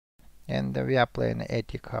and we are playing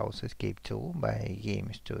Attic House Escape 2 by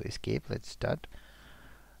Games2Escape. Let's start.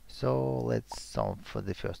 So let's solve for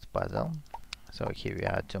the first puzzle. So here we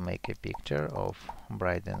are to make a picture of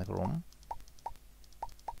bride and groom.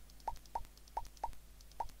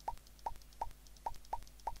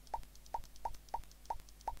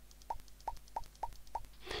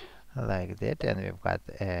 Like that, and we've got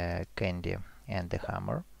a candy and a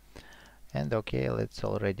hammer. And okay, let's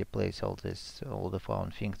already place all the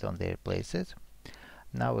found things on their places.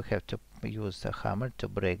 Now we have to use a hammer to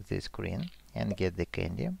break the screen and get the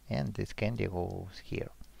candy, and this candy goes here.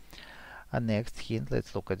 Next hint,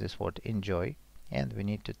 let's look at this word enjoy, and we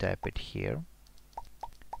need to type it here.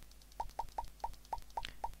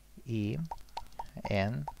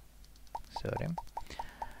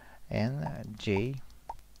 N-J-O-Y.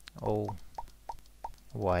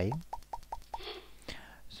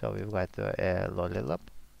 So we've got a lollipop,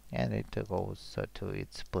 and it goes to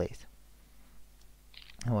its place.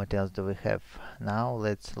 What else do we have? Now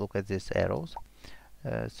let's look at these arrows.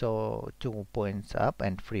 So 2 points up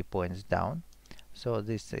and 3 points down. So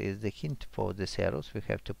this is the hint for these arrows. We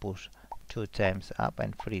have to push 2 times up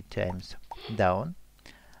and 3 times down.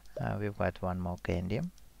 We've got one more candy.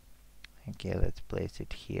 Okay, let's place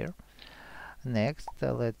it here. Next,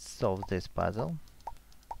 let's solve this puzzle.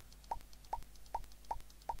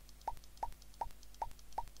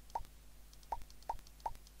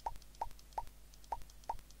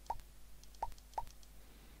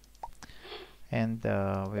 And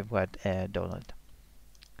we've got a donut.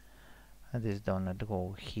 And this donut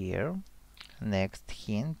go here. Next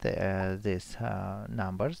hint, these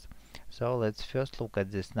numbers. So let's first look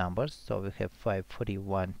at these numbers. So we have 5, 3,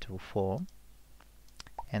 1, 2, 4,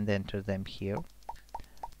 and enter them here.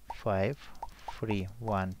 5, 3,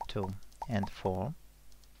 1, 2, and 4.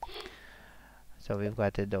 So we've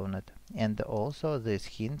got a donut. And also this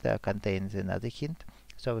hint contains another hint.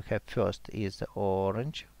 So we have first is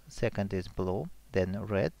orange, second is blue, then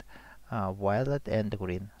red, violet, and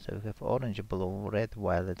green. So we have orange, blue, red,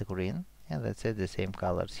 violet, green, and let's say the same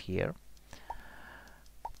colors here.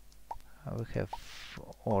 We have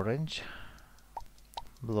orange,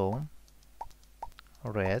 blue,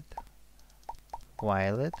 red,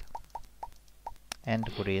 violet, and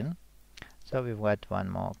green. So we've got one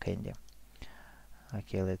more candy.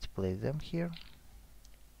 Okay, let's place them here.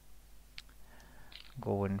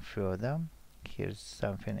 Going further, here's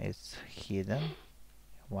something is hidden.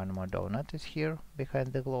 One more donut is here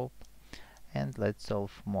behind the globe, and let's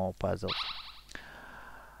solve more puzzles.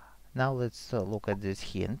 Now let's look at this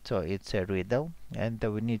hint. So it's a riddle, and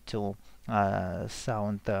we need to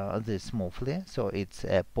sound this smoothly. So it's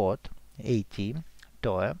a pot, A-T,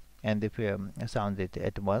 toy, and if we sound it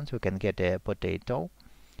at once, we can get a potato.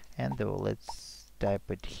 And let's type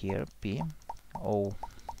it here, P-O.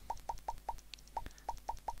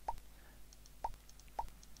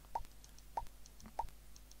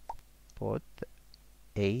 Pot,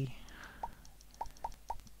 A-T-O.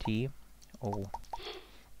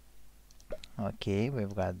 Okay,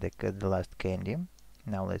 we've got the last candy.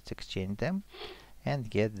 Now let's exchange them and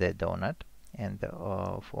get the donut. And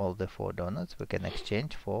of all the 4 donuts, we can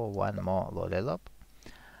exchange for one more lollipop.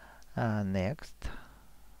 Next,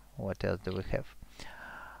 what else do we have?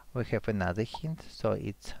 We have another hint. So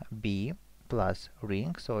it's B plus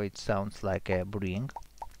ring. So it sounds like a bring.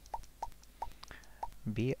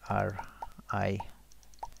 B-R-I-N-G.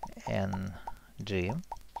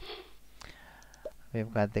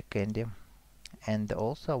 We've got the candy. And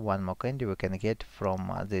also one more candy we can get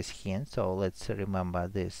from this hint. So let's remember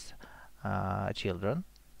these children,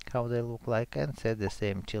 how they look like, and set the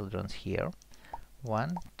same children here.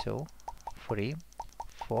 1, 2, 3,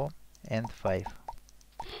 4, and 5.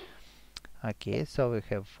 Okay, so we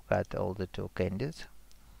have got all the 2 candies,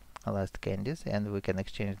 last candies, and we can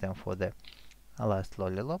exchange them for the last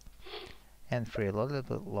lollipop, and 3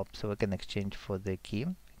 lollipops so we can exchange for the key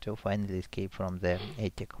to finally escape from the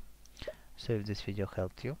attic. So if this video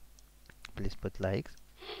helped you, please put likes,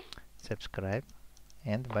 subscribe,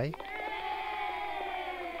 and bye.